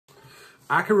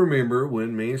I can remember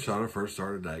when me and Shauna first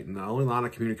started dating, the only line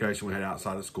of communication we had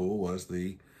outside of school was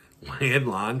the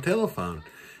landline telephone.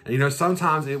 And,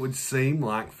 sometimes it would seem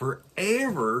like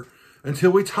forever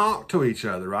until we talked to each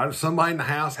other, right? If somebody in the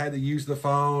house had to use the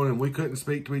phone and we couldn't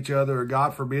speak to each other, or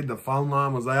God forbid the phone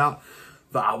line was out,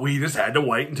 we just had to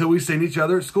wait until we seen each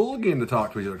other at school again to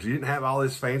talk to each other. Because you didn't have all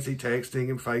this fancy texting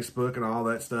and Facebook and all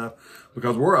that stuff,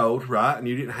 because we're old, right? And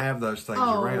you didn't have those things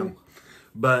around.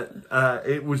 But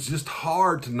it was just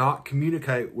hard to not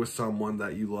communicate with someone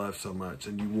that you love so much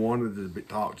and you wanted to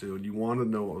talk to and you wanted to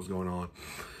know what was going on.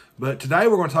 But today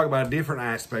we're going to talk about a different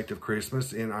aspect of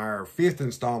Christmas in our 5th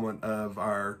installment of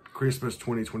our Christmas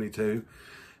 2022.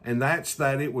 And that's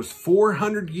that it was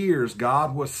 400 years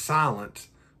God was silent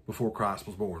before Christ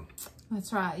was born.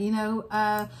 That's right.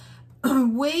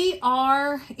 We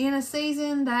are in a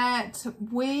season that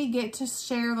we get to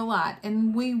share the light,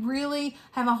 and we really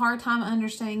have a hard time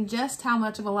understanding just how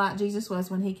much of a light Jesus was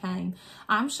when he came.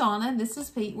 I'm Shauna. This is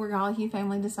Pete. We're Golly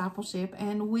Family Discipleship,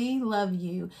 and we love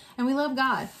you, and we love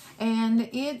God. And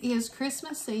it is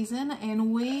Christmas season,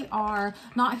 and we are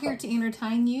not here to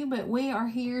entertain you, but we are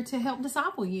here to help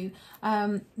disciple you.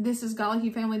 This is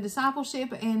Golly Family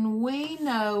Discipleship, and we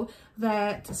know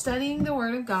that studying the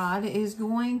Word of God is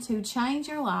going to change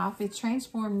your life. It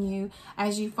transform you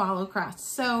as you follow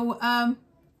Christ. So,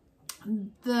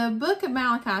 the book of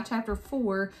Malachi, chapter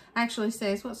 4, actually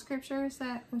says, what scripture is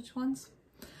that? Which ones?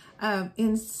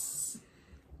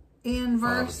 In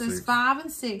verses 5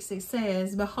 and 6, it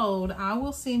says, "Behold, I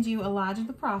will send you Elijah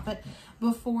the prophet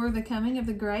before the coming of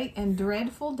the great and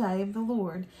dreadful day of the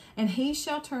Lord. And he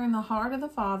shall turn the heart of the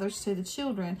fathers to the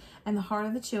children, and the heart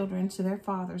of the children to their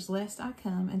fathers, lest I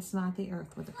come and smite the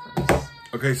earth with a curse."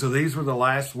 Okay, so these were the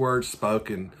last words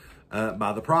spoken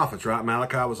by the prophets, right?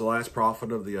 Malachi was the last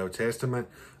prophet of the Old Testament.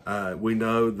 We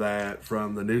know that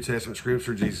from the New Testament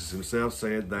scripture, Jesus himself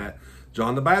said that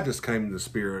John the Baptist came in the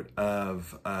spirit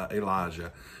of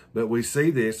Elijah. But we see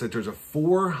this, that there's a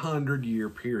 400-year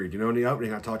period. In the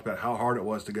opening, I talked about how hard it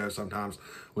was to go sometimes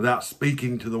without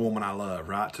speaking to the woman I love,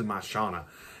 right? To my Shauna.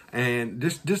 And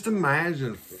just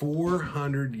imagine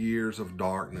 400 years of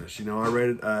darkness. I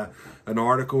read an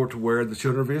article to where the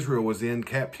children of Israel was in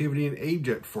captivity in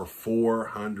Egypt for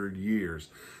 400 years.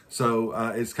 So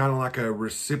it's kind of like a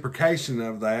reciprocation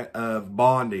of that, of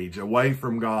bondage, away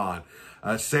from God,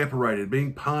 separated,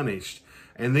 being punished.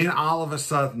 And then all of a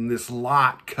sudden, this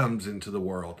light comes into the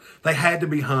world. They had to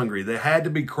be hungry. They had to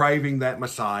be craving that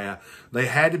Messiah. They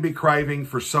had to be craving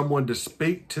for someone to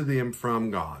speak to them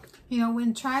from God.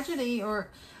 When tragedy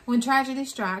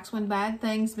strikes, when bad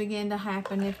things begin to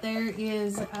happen, if there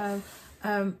is,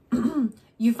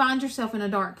 you find yourself in a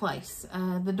dark place.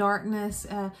 The darkness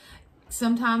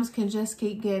sometimes can just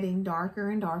keep getting darker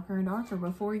and darker and darker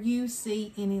before you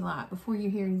see any light, before you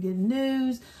hear good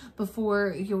news, before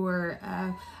your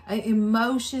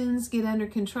emotions get under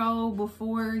control,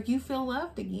 before you feel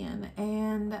loved again.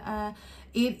 And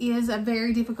it is a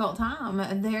very difficult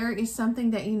time. There is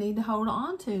something that you need to hold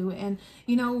on to. And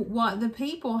what the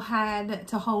people had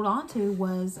to hold on to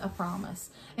was a promise.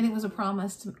 And it was a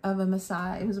promise of a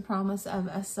Messiah. It was a promise of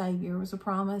a Savior. It was a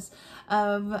promise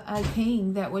of a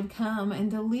King that would come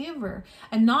and deliver.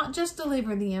 And not just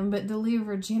deliver them, but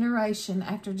deliver generation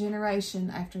after generation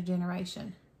after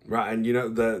generation. Right, and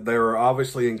they were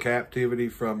obviously in captivity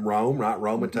from Rome, right?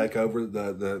 Rome would take over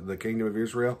the kingdom of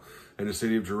Israel and the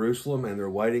city of Jerusalem, and they're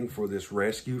waiting for this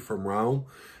rescue from Rome.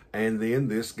 And then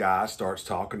this guy starts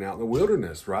talking out in the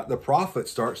wilderness, right? The prophet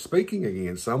starts speaking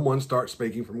again. Someone starts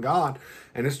speaking from God,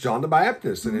 and it's John the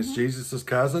Baptist, and it's Jesus'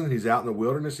 cousin. He's out in the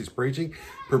wilderness. He's preaching,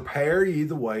 "Prepare ye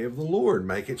the way of the Lord.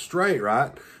 Make it straight,"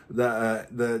 right?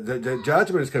 The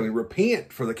judgment is coming.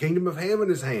 Repent, for the kingdom of heaven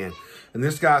is hand. And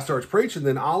this guy starts preaching.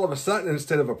 Then all of a sudden,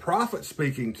 instead of a prophet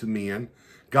speaking to men,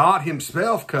 God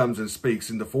himself comes and speaks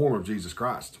in the form of Jesus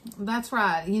Christ. That's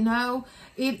right.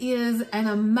 It is an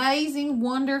amazing,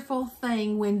 wonderful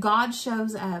thing when God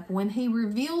shows up, when he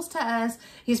reveals to us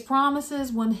his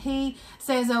promises, when he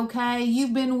says, okay,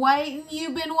 you've been waiting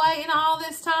all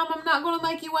this time. I'm not going to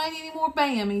make you wait anymore.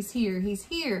 Bam, he's here. He's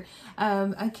here.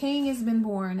 A king has been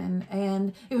born,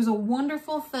 and it was a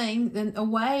wonderful thing, and a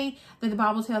way that the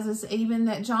Bible tells us even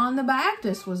that John the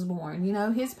Baptist was born.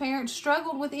 His parents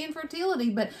struggled with infertility,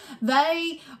 but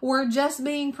they were just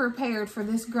being prepared for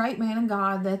this great man of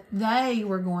God that they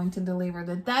were going to deliver,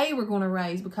 that they were going to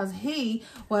raise, because he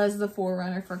was the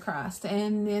forerunner for Christ.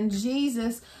 And then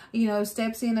Jesus,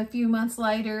 steps in a few months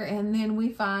later, and then we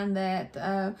find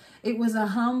that it was a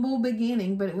humble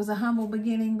beginning, but it was a humble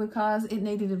beginning because it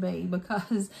needed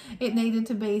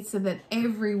to be so that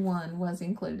everyone was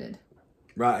included.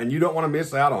 Right, and you don't want to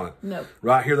miss out on it. No.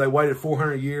 Right here, they waited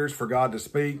 400 years for God to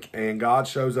speak, and God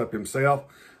shows up himself,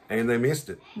 and they missed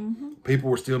it. People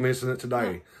were still missing it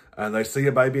today. They see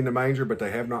a baby in the manger, but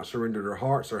they have not surrendered their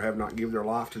hearts or have not given their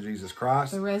life to Jesus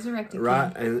Christ. The resurrected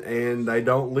Right, King. and they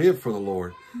don't live for the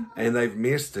Lord, and they've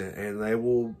missed it, and they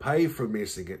will pay for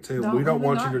missing it too. Don't We don't live in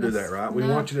want you to do darkness. that, right? We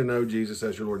No. want you to know Jesus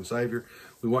as your Lord and Savior.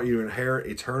 We want you to inherit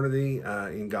eternity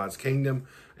in God's kingdom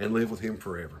and live with him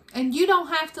forever. And you don't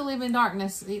have to live in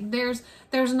darkness.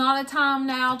 There's not a time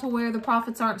now to where the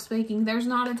prophets aren't speaking. There's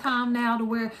not a time now to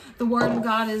where the word of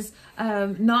God is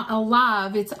not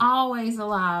alive. It's always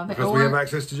alive. Because we have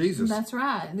access to Jesus. That's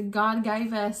right. God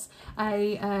gave us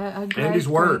a great, And his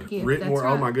word, great gift. written That's word.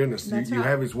 right. Oh my goodness. That's You right.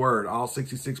 have his word, all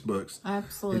 66 books.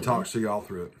 Absolutely. He talks to you all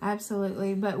through it.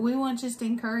 Absolutely. But we want just to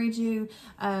encourage you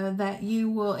that you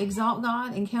will exalt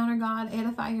God, encounter God,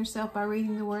 edify yourself by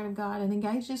reading the word of God, and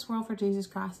engage this world for Jesus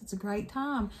Christ. It's a great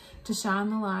time to shine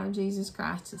the light of Jesus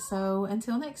Christ. So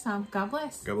until next time, God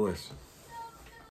bless. God bless.